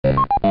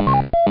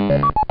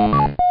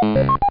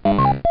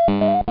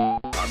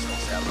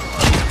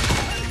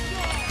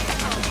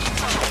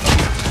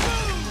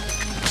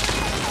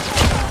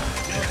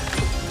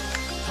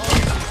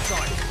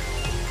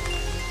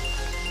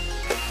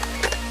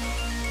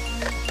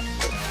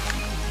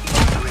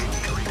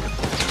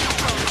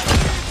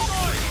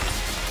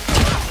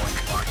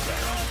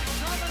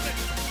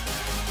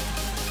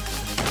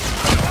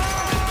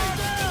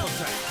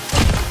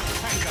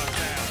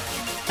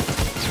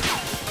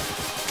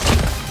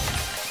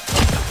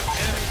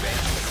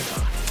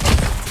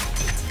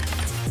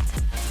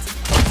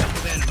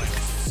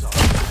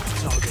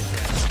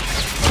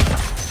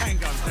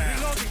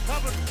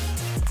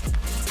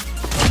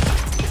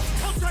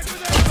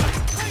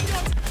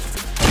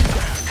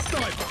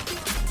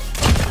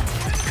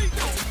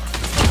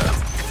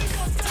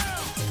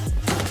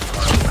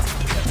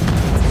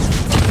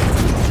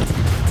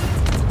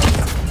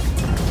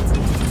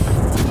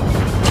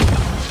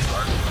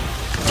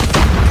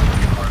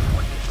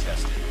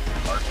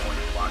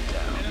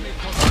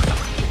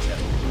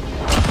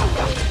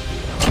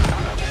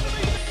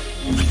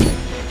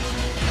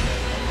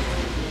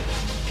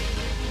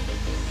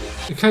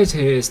Okay, so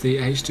here is the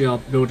HDR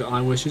build that I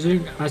was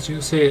using. As you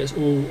can see, it's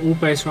all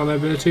based around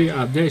mobility. The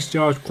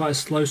HDR is quite a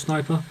slow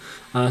sniper,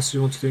 so you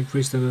want to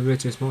increase the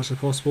mobility as much as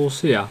possible.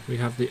 So yeah, we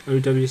have the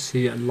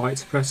OWC light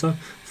suppressor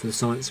for the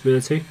silence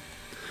ability.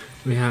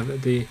 We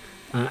have the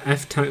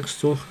F-Tank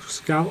stock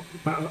for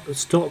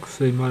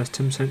the minus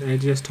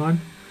 10% ADS time.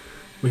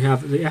 We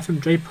have the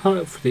FMJ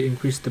perk for the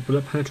increase the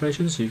bullet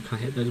penetration, so you can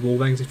hit those wall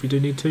bangs if you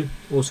do need to.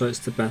 Also, it's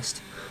the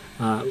best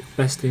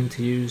thing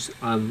to use.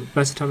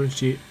 Best attachment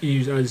to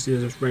use as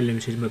there's very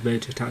limited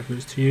mobility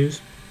attachments to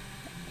use.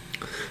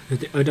 With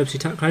the OWC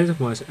attack laser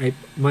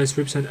minus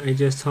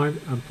 3% ADS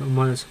time and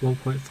minus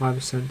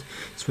 1.5%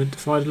 sprint to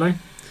fire delay.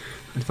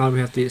 And finally,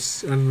 we have the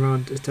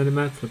 7-round extended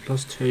mag for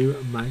plus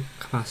 2 mag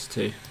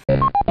capacity.